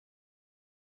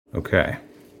Okay.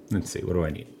 Let's see. What do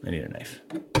I need? I need a knife.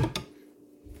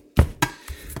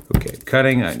 Okay,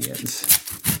 cutting onions.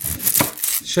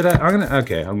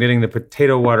 Okay, I'm getting the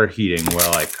potato water heating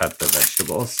while I cut the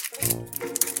vegetables.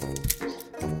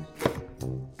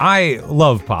 I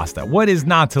love pasta. What is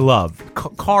not to love?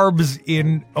 Carbs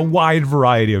in a wide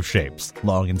variety of shapes.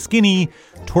 Long and skinny,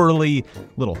 twirly,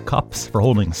 little cups for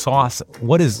holding sauce.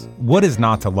 What is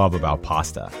not to love about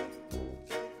pasta?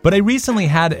 But I recently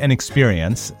had an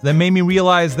experience that made me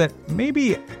realize that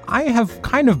maybe I have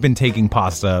kind of been taking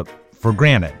pasta for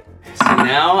granted. So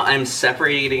now I'm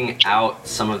separating out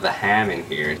some of the ham in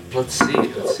here. Let's see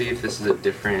if this is a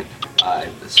different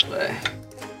vibe this way.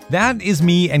 That is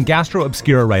me and Gastro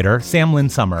Obscura writer Sam Lynn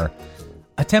Summer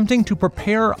attempting to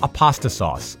prepare a pasta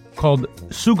sauce called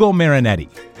sugo marinetti.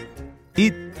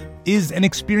 It is an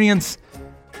experience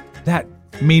that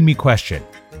made me question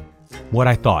what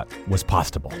I thought was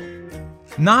possible.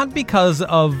 Not because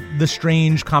of the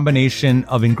strange combination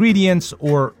of ingredients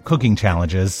or cooking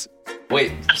challenges.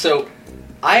 Wait, so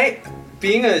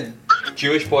being a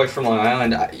Jewish boy from Long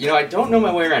Island, I don't know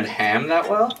my way around ham that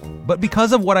well. But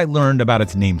because of what I learned about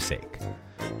its namesake,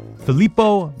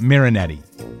 Filippo Marinetti.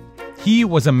 He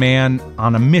was a man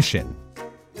on a mission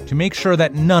to make sure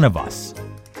that none of us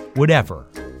would ever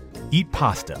eat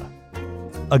pasta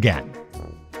again.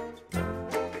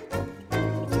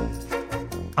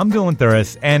 I'm Dylan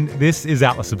Thuras, and this is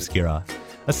Atlas Obscura,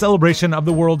 a celebration of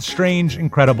the world's strange,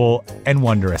 incredible, and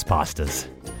wondrous pastas.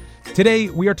 Today,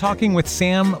 we are talking with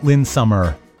Sam Lynn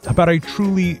Summer about a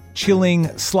truly chilling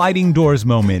sliding doors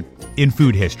moment in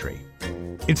food history.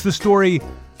 It's the story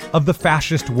of the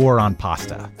fascist war on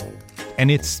pasta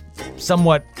and its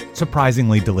somewhat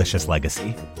surprisingly delicious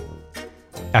legacy.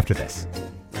 After this.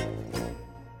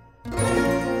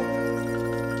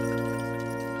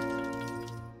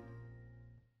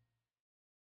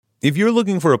 If you're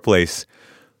looking for a place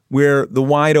where the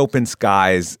wide open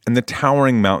skies and the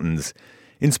towering mountains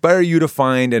inspire you to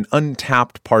find an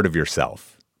untapped part of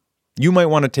yourself, you might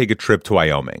want to take a trip to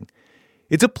Wyoming.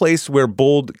 It's a place where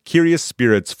bold, curious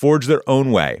spirits forge their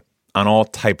own way on all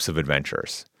types of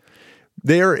adventures.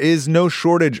 There is no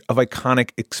shortage of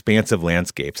iconic, expansive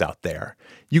landscapes out there.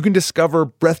 You can discover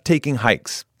breathtaking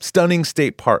hikes, stunning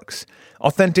state parks,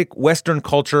 authentic Western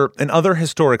culture, and other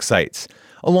historic sites,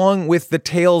 along with the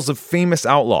tales of famous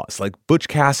outlaws like Butch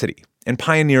Cassidy and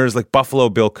pioneers like Buffalo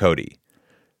Bill Cody.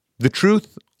 The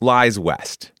truth lies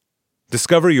west.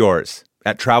 Discover yours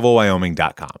at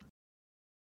travelwyoming.com.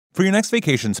 For your next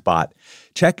vacation spot,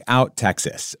 check out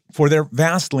Texas for their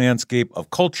vast landscape of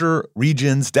culture,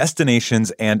 regions, destinations,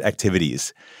 and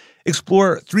activities.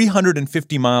 Explore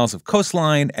 350 miles of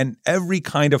coastline and every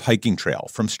kind of hiking trail,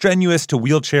 from strenuous to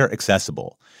wheelchair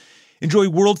accessible. Enjoy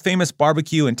world-famous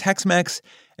barbecue and Tex-Mex,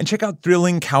 and check out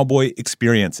thrilling cowboy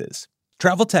experiences.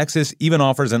 Travel Texas even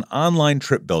offers an online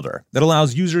trip builder that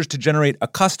allows users to generate a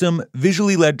custom,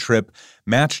 visually led trip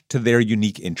matched to their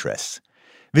unique interests.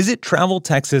 Visit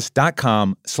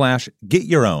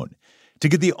traveltexas.com/getyourown to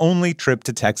get the only trip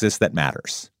to Texas that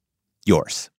matters.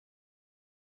 Yours.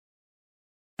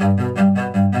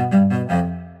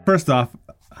 First off,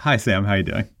 hi, Sam. How you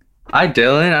doing? Hi,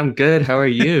 Dylan. I'm good. How are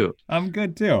you? I'm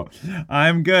good, too.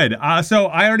 I'm good. So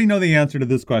I already know the answer to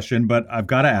this question, but I've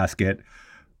got to ask it.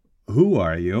 Who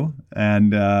are you,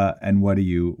 and what do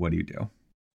you do?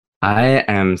 I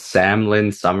am Sam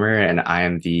Lynn Summer, and I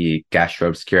am the Gastro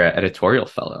Obscura editorial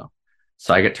fellow.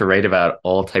 So I get to write about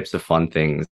all types of fun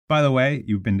things. By the way,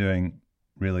 you've been doing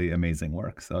really amazing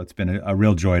work, so it's been a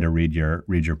real joy to read your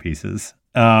pieces,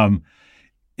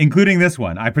 including this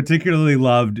one. I particularly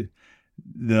loved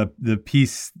the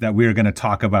piece that we're going to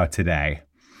talk about today.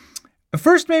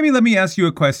 First, maybe let me ask you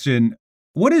a question.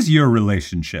 What is your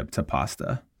relationship to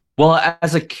pasta? Well,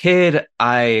 as a kid,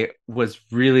 I was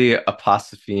really a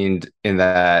pasta fiend in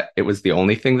that it was the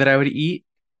only thing that I would eat.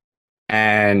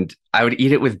 And I would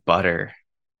eat it with butter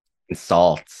and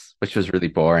salt, which was really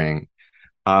boring.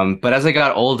 But as I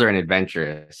got older and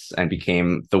adventurous and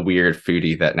became the weird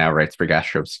foodie that now writes for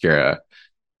Gastro Obscura,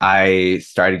 I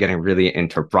started getting really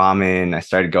into ramen. I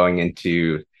started going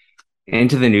into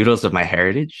the noodles of my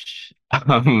heritage.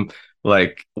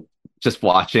 Like just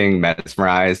watching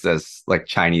mesmerized as like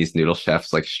Chinese noodle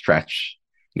chefs like stretch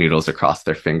noodles across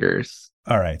their fingers.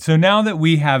 All right. So now that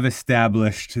we have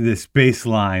established this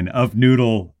baseline of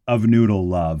noodle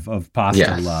love, of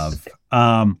pasta love,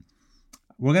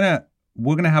 we're gonna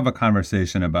have a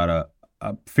conversation about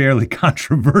a fairly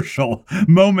controversial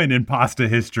moment in pasta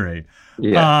history.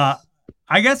 Yes.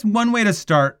 I guess one way to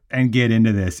start and get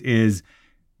into this is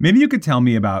maybe you could tell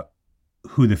me about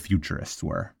who the futurists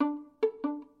were.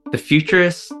 The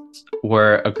futurists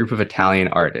were a group of Italian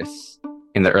artists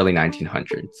in the early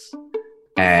 1900s.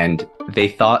 And they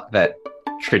thought that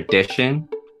tradition,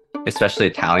 especially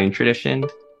Italian tradition,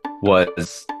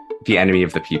 was the enemy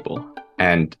of the people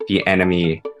and the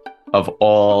enemy of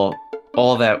all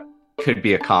that could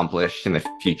be accomplished in the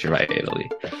future by Italy.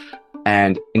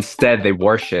 And instead, they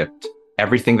worshipped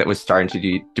everything that was starting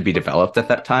to be developed at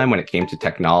that time when it came to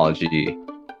technology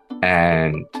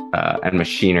and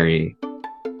machinery,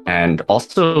 and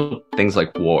also things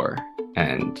like war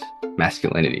and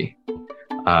masculinity.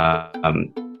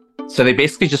 So they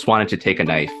basically just wanted to take a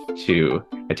knife to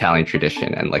Italian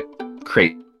tradition and like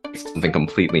create something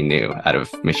completely new out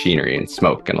of machinery and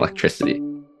smoke and electricity.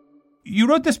 You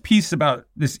wrote this piece about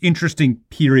this interesting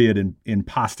period in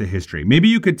pasta history. Maybe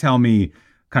you could tell me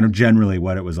kind of generally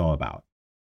what it was all about.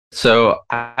 So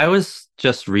I was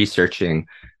just researching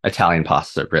Italian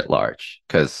pasta writ large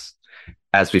because,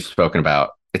 as we've spoken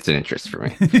about, it's an interest for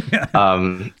me.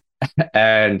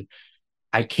 And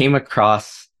I came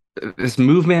across this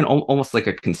movement, almost like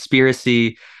a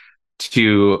conspiracy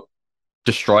to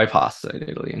destroy pasta in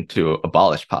Italy and to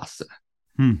abolish pasta,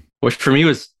 which for me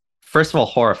was, first of all,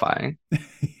 horrifying,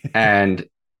 and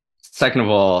second of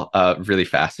all, really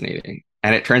fascinating.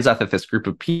 And it turns out that this group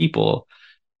of people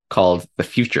called the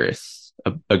Futurists,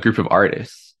 a group of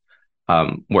artists,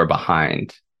 were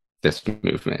behind this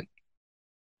movement.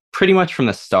 Pretty much from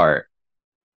the start,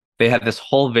 they had this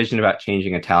whole vision about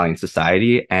changing Italian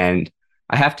society. And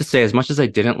I have to say, as much as I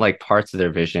didn't like parts of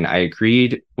their vision, I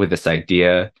agreed with this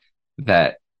idea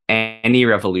that any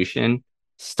revolution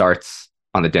starts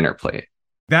on the dinner plate.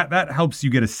 That helps you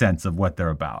get a sense of what they're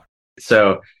about.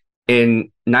 So in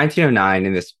 1909,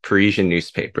 in this Parisian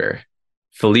newspaper,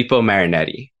 Filippo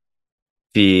Marinetti,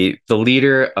 the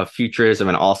leader of Futurism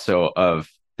and also of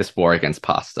this war against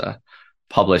pasta,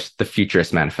 published the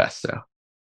Futurist Manifesto.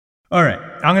 All right,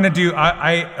 I'm gonna do.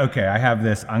 Okay, I have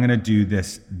this. I'm gonna do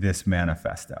this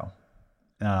manifesto.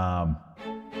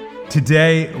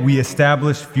 Today we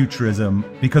establish futurism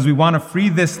because we want to free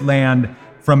this land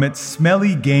from its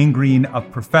smelly gangrene of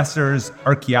professors,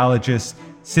 archaeologists,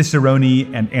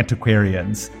 ciceroni, and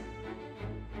antiquarians.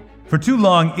 For too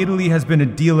long, Italy has been a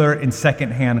dealer in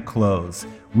secondhand clothes.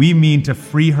 We mean to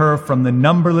free her from the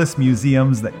numberless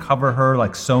museums that cover her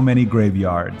like so many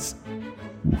graveyards.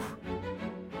 Oof.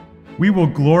 We will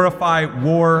glorify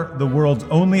war, the world's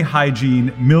only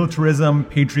hygiene, militarism,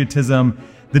 patriotism,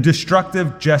 the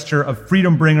destructive gesture of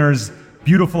freedom bringers,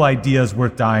 beautiful ideas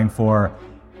worth dying for,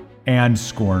 and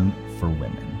scorn for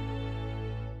women.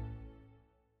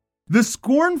 The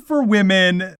scorn for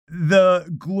women,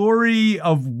 the glory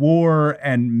of war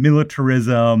and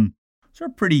militarism, those are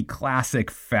pretty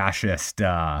classic fascist,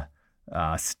 tent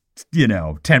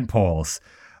poles.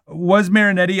 Was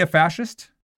Marinetti a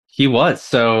fascist? He was,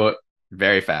 so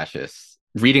very fascist.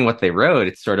 Reading what they wrote,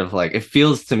 it's sort of like, it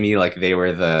feels to me like they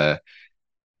were the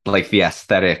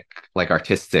aesthetic, like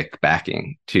artistic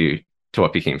backing to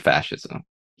what became fascism.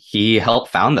 He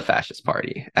helped found the fascist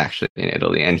party actually in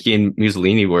Italy, and he and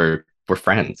Mussolini were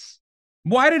friends.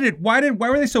 Why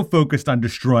were they so focused on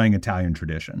destroying Italian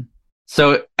tradition?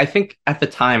 So I think at the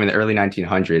time in the early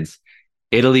 1900s,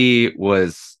 Italy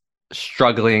was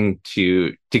struggling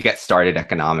to get started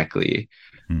economically.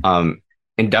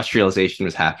 Industrialization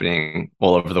was happening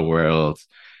all over the world,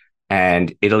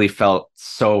 and Italy felt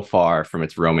so far from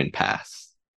its Roman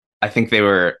past. I think they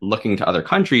were looking to other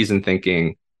countries and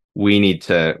thinking, we need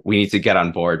to get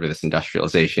on board with this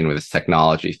industrialization, with this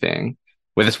technology thing,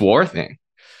 with this war thing.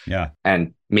 Yeah.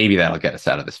 And maybe that'll get us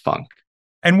out of this funk.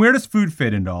 And where does food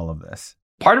fit into all of this?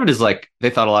 Part of it is like they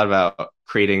thought a lot about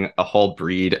creating a whole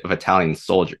breed of Italian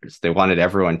soldiers. They wanted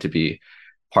everyone to be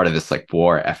part of this like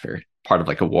war effort, part of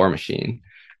like a war machine.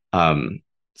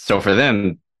 So for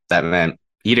them, that meant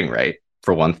eating right,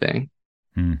 for one thing.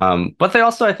 But they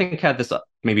also, I think, had this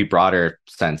maybe broader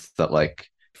sense that like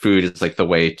food is like the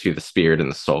way to the spirit and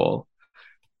the soul.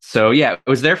 So yeah, it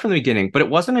was there from the beginning, but it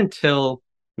wasn't until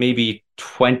maybe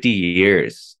 20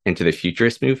 years into the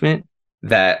futurist movement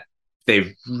that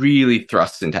they've really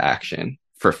thrust into action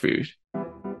for food.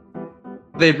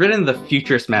 They'd written the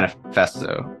Futurist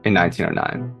Manifesto in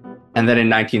 1909. And then in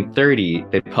 1930,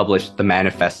 they published the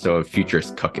Manifesto of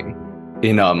Futurist Cooking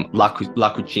in La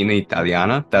Cucina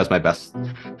Italiana. That was my best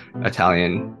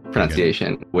Italian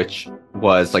pronunciation, which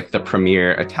was like the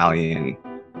premier Italian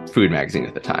food magazine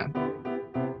at the time.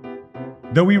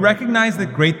 Though we recognize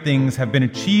that great things have been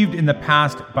achieved in the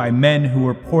past by men who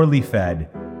were poorly fed,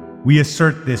 we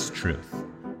assert this truth.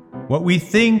 What we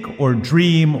think or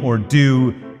dream or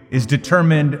do is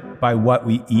determined by what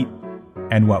we eat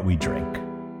and what we drink.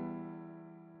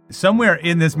 somewhere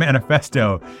in this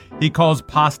manifesto, he calls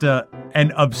pasta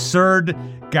an absurd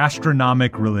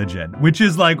gastronomic religion, which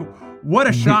is like, what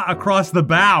a shot across the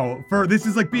bow. This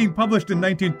is like being published in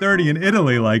 1930 in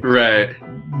Italy. Like, right.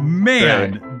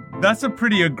 Man, that's a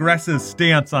pretty aggressive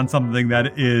stance on something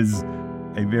that is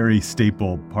a very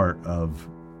staple part of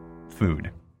food.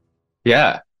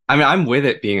 Yeah. I mean, I'm with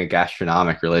it being a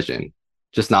gastronomic religion,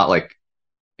 just not like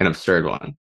an absurd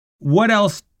one. What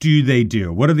else do they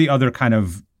do? What are the other kind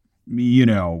of,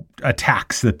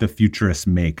 attacks that the futurists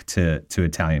make to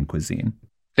Italian cuisine?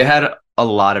 They had a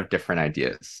lot of different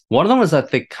ideas. One of them was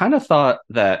that they kind of thought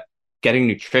that getting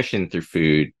nutrition through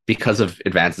food, because of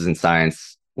advances in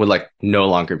science, would like no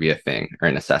longer be a thing or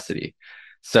a necessity.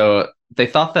 So they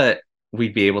thought that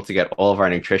we'd be able to get all of our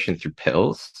nutrition through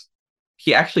pills.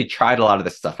 He actually tried a lot of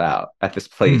this stuff out at this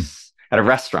place, at a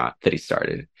restaurant that he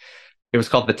started. It was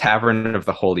called the Tavern of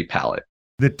the Holy Palate.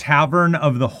 The Tavern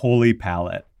of the Holy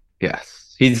Palate.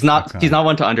 Yes. He's not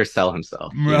one to undersell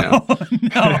himself. No.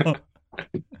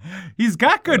 He's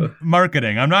got good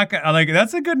marketing. I'm not like,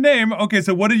 that's a good name. Okay,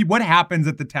 so what happens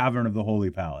at the Tavern of the Holy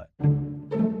Palate?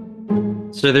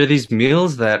 So there are these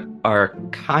meals that are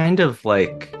kind of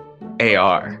like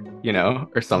AR,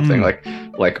 or something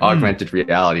like augmented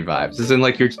reality vibes. As in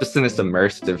like you're just in this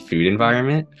immersive food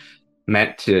environment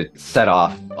meant to set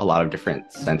off a lot of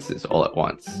different senses all at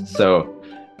once. So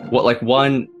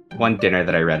one dinner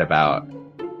that I read about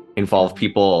involved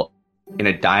people in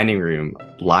a dining room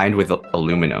lined with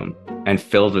aluminum and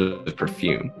filled with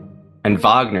perfume. And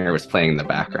Wagner was playing in the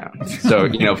background. So,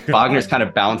 Wagner's kind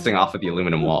of bouncing off of the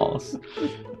aluminum walls.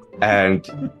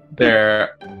 And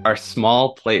there are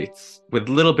small plates with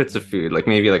little bits of food, like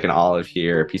maybe like an olive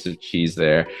here, a piece of cheese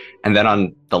there. And then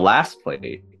on the last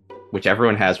plate, which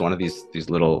everyone has one of these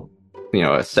little,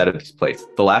 a set of these plates.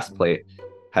 The last plate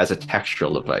has a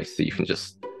textural device that you can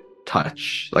just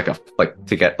touch, like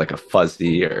to get like a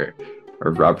fuzzy or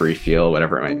rubbery feel,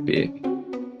 whatever it might be.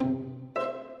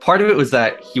 Part of it was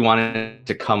that he wanted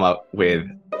to come up with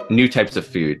new types of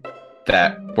food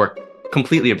that were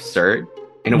completely absurd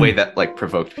in a way that like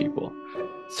provoked people.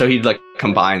 So he'd like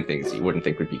combine things you wouldn't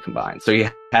think would be combined. So he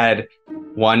had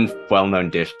one well-known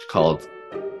dish called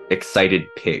Excited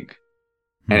Pig.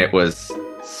 And it was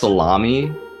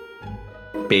salami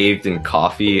bathed in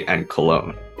coffee and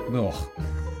cologne.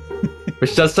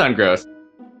 Which does sound gross.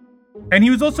 And he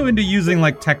was also into using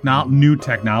like new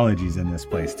technologies in this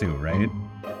place too, right?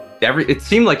 It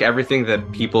seemed like everything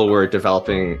that people were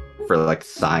developing for like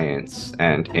science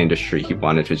and industry, he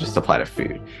wanted to just apply to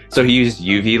food. So he used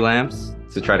UV lamps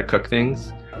to try to cook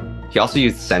things. He also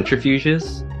used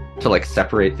centrifuges to like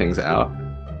separate things out.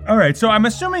 All right, so I'm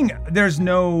assuming there's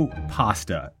no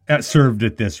pasta served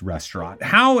at this restaurant.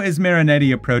 How is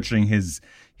Marinetti approaching his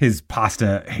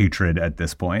pasta hatred at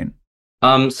this point?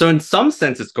 So in some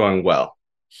sense, it's going well.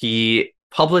 He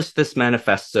published this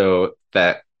manifesto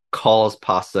that calls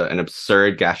pasta an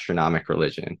absurd gastronomic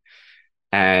religion.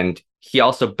 And he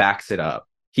also backs it up.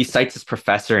 He cites his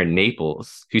professor in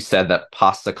Naples who said that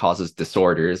pasta causes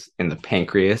disorders in the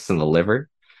pancreas and the liver,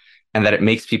 and that it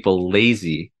makes people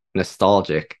lazy,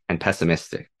 nostalgic, and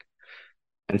pessimistic.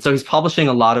 And so he's publishing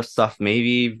a lot of stuff,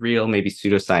 maybe real, maybe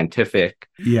pseudoscientific.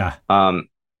 Yeah.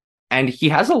 And he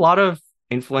has a lot of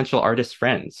influential artist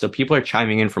friends. So people are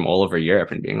chiming in from all over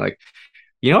Europe and being like,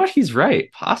 you know what? He's right.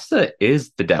 Pasta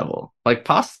is the devil. Like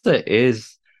pasta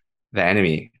is the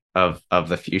enemy of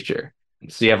the future.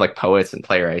 So you have like poets and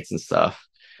playwrights and stuff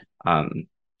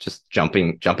just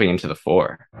jumping into the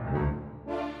fore.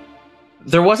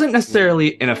 There wasn't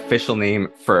necessarily an official name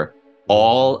for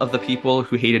all of the people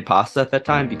who hated pasta at that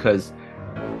time because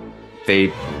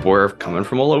they were coming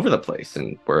from all over the place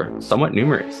and were somewhat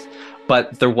numerous.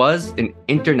 But there was an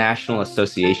international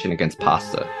association against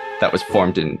pasta that was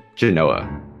formed in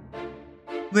Genoa.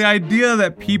 The idea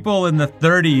that people in the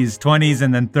 30s, 20s,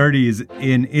 and then 30s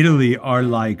in Italy are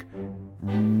like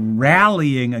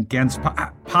rallying against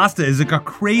pasta is like a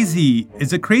crazy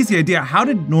idea. How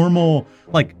did normal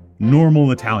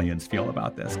Italians feel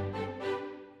about this?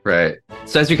 Right.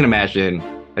 So as you can imagine,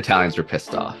 Italians were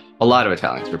pissed off. A lot of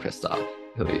Italians were pissed off,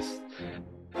 at least.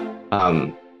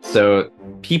 So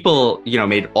people,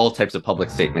 made all types of public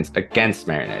statements against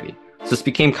Marinetti. So this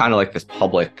became kind of like this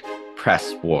public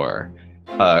press war.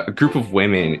 A group of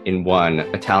women in one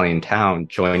Italian town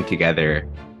joined together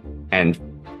and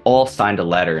all signed a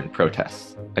letter in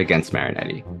protest against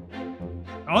Marinetti.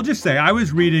 I'll just say, I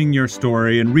was reading your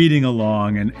story and reading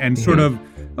along and sort of,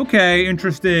 okay,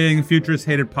 interesting. Futurists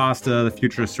hated pasta. The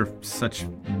futurists are such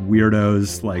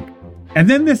weirdos. And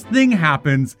then this thing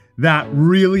happens that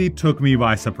really took me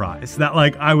by surprise. That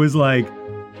I was like,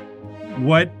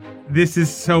 what This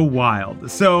is so wild.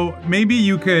 So maybe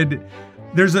you could,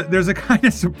 there's a kind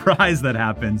of surprise that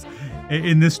happens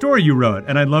in this story you wrote,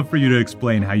 and I'd love for you to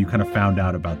explain how you kind of found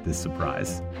out about this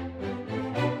surprise.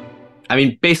 I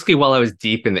mean, basically, while I was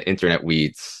deep in the internet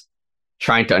weeds,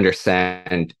 trying to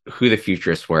understand who the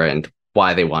futurists were and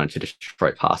why they wanted to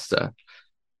destroy pasta,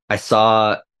 I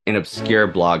saw an obscure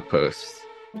blog post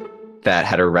that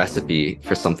had a recipe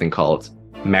for something called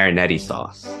Marinetti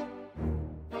sauce.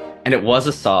 And it was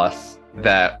a sauce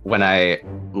that, when I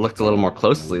looked a little more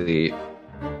closely,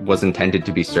 was intended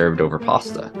to be served over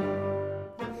pasta.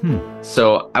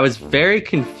 So I was very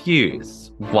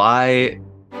confused why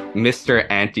Mr.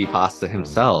 Antipasta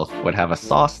himself would have a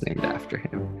sauce named after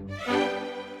him.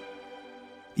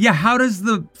 Yeah, how does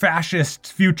the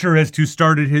fascist futurist who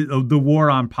started the war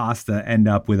on pasta end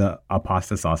up with a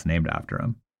pasta sauce named after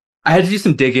him? I had to do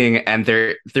some digging, and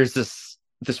there's this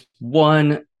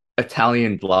one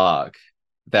Italian blog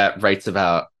that writes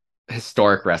about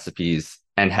historic recipes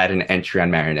and had an entry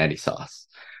on Marinetti sauce.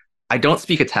 I don't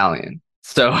speak Italian,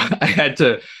 so I had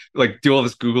to do all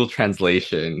this Google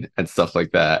translation and stuff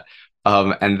like that.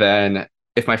 And then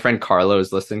if my friend Carlo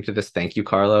is listening to this, thank you,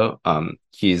 Carlo.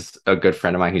 He's a good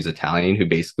friend of mine who's Italian, who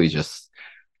basically just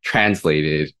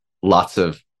translated lots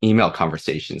of email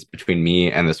conversations between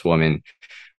me and this woman,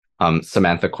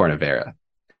 Samantha Cornavera,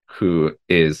 who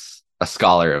is a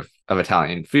scholar of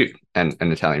Italian food and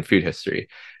Italian food history,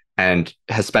 and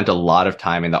has spent a lot of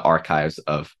time in the archives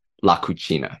of La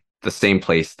Cucina, the same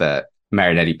place that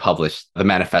Marinetti published the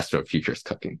Manifesto of Futurist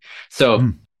Cooking.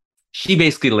 So she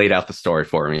basically laid out the story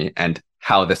for me and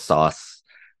how this sauce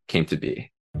came to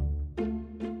be.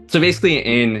 So basically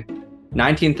in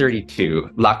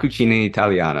 1932, La Cucina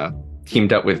Italiana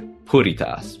teamed up with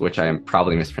Puritas, which I am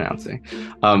probably mispronouncing,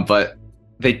 but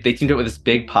they teamed up with this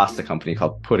big pasta company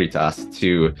called Puritas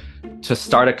to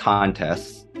start a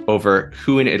contest over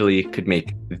who in Italy could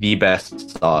make the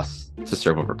best sauce to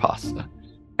serve over pasta.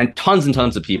 And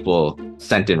tons of people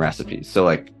sent in recipes. So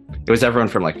it was everyone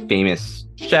from famous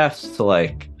chefs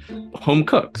to home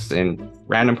cooks in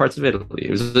random parts of Italy. It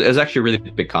was actually a really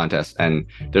big contest, and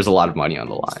there's a lot of money on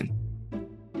the line.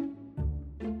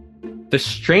 The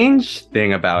strange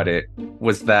thing about it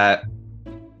was that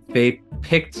they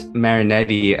picked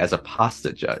Marinetti as a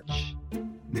pasta judge.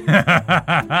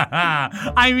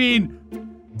 I mean,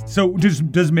 so does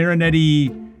Marinetti,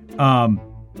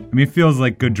 it feels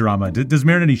like good drama. Does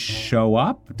Marinetti show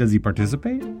up? Does he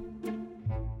participate?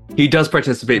 He does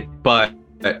participate, but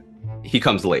he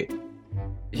comes late.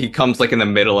 He comes in the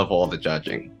middle of all the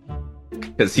judging,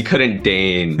 because he couldn't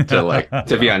deign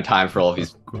to be on time for all of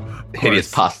these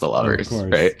hideous pasta lovers,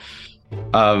 right?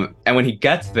 And when he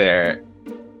gets there,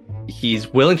 he's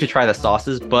willing to try the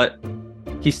sauces, but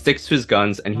he sticks to his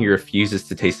guns and he refuses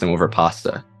to taste them over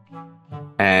pasta.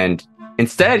 And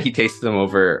instead, he tastes them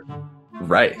over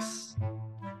rice.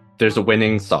 There's a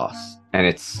winning sauce, and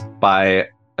it's by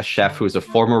a chef who's a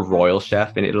former royal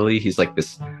chef in Italy. He's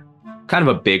this kind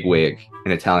of a bigwig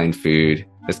in Italian food.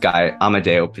 This guy,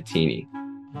 Amedeo Pettini.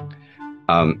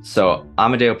 So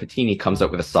Amedeo Pettini comes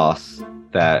up with a sauce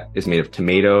that is made of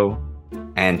tomato,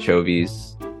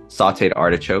 anchovies, sauteed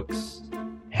artichokes,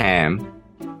 ham,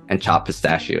 and chopped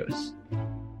pistachios.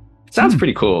 It sounds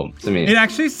pretty cool to me. It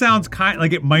actually sounds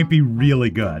like it might be really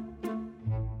good.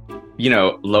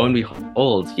 Lo and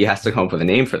behold, he has to come up with a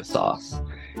name for the sauce.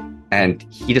 And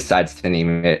he decides to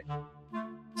name it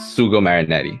Sugo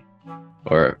Marinetti,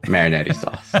 or Marinetti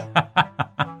sauce.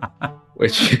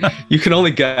 Which you can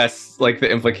only guess the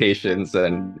implications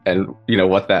and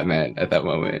what that meant at that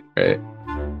moment, right?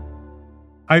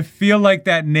 I feel like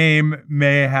that name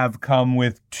may have come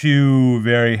with two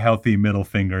very healthy middle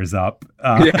fingers up.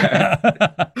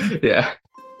 Yeah.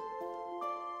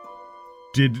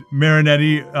 Did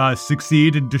Marinetti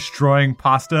succeed in destroying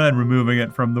pasta and removing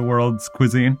it from the world's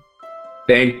cuisine?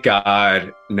 Thank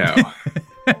God, no.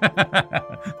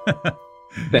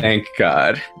 Thank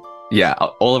God. Yeah,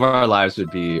 all of our lives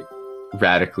would be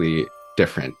radically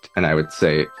different, and I would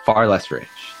say far less rich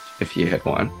if he had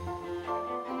won.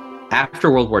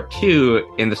 After World War II,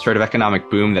 in the sort of economic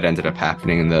boom that ended up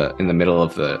happening in the middle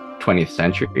of the 20th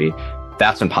century,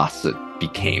 that's when pasta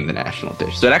became the national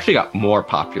dish. So it actually got more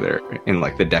popular in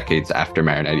the decades after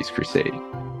Marinetti's crusade.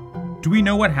 Do we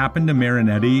know what happened to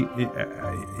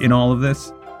Marinetti in all of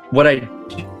this? What I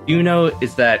do know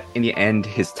is that in the end,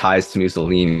 his ties to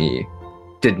Mussolini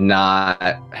did not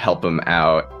help him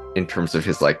out in terms of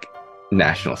his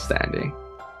national standing.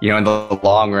 In the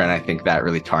long run, I think that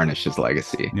really tarnished his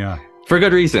legacy. Yeah. For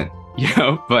good reason,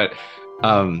 but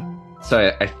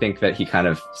so I think that he kind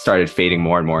of started fading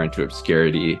more and more into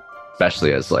obscurity,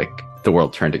 especially as the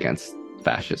world turned against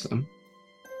fascism.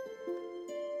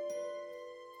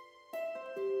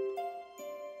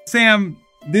 Sam,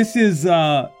 this is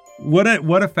what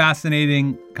a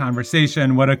fascinating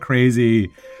conversation. What a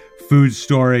crazy food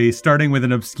story, starting with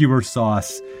an obscure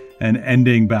sauce and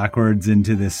ending backwards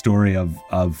into this story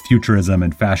of futurism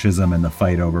and fascism and the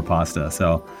fight over pasta.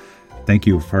 So thank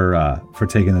you for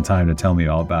taking the time to tell me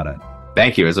all about it.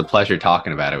 Thank you. It was a pleasure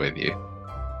talking about it with you.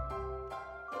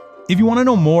 If you want to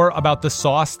know more about the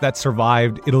sauce that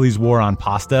survived Italy's war on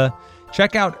pasta,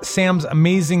 check out Sam's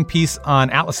amazing piece on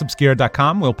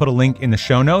atlasobscura.com. We'll put a link in the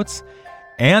show notes.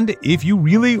 And if you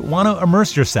really want to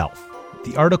immerse yourself,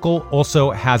 the article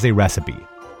also has a recipe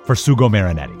for sugo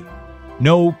marinetti.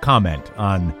 No comment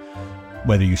on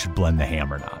whether you should blend the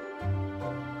ham or not.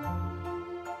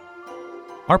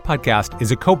 Our podcast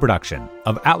is a co-production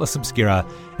of Atlas Obscura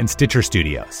and Stitcher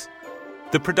Studios.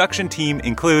 The production team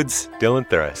includes Dylan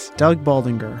Thuras, Doug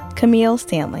Baldinger, Camille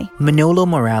Stanley, Manolo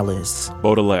Morales,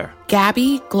 Baudelaire,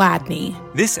 Gabby Gladney.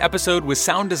 This episode was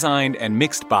sound designed and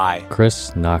mixed by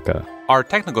Chris Naka. Our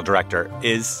technical director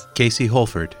is Casey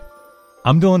Holford.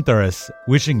 I'm Dylan Thuras,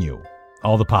 wishing you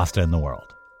all the pasta in the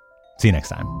world. See you next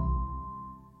time.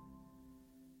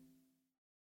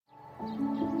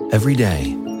 Every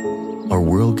day, our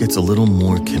world gets a little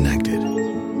more connected,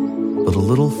 but a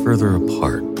little further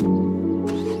apart.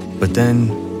 But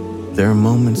then, there are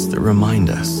moments that remind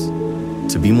us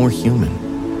to be more human.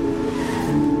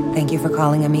 Thank you for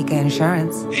calling Amica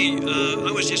Insurance. Hey,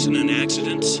 I was just in an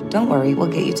accident. Don't worry, we'll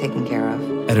get you taken care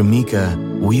of. At Amica,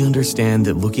 we understand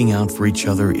that looking out for each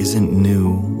other isn't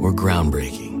new or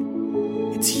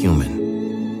groundbreaking. It's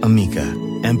human. Amica,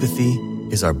 empathy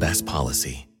is our best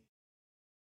policy.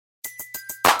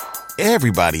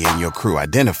 Everybody in your crew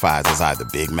identifies as either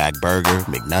Big Mac Burger,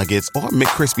 McNuggets, or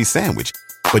McCrispy Sandwich.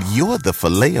 But you're the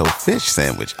Filet-O-Fish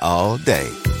Sandwich all day.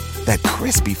 That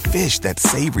crispy fish, that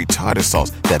savory tartar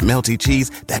sauce, that melty cheese,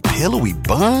 that pillowy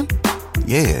bun.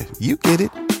 Yeah, you get it.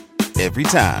 Every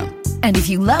time. And if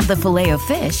you love the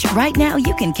Filet-O-Fish, right now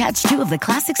you can catch two of the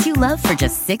classics you love for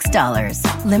just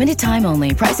 $6. Limited time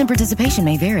only. Price and participation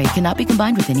may vary. Cannot be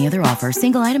combined with any other offer.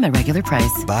 Single item at regular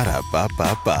price.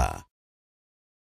 Ba-da-ba-ba-ba.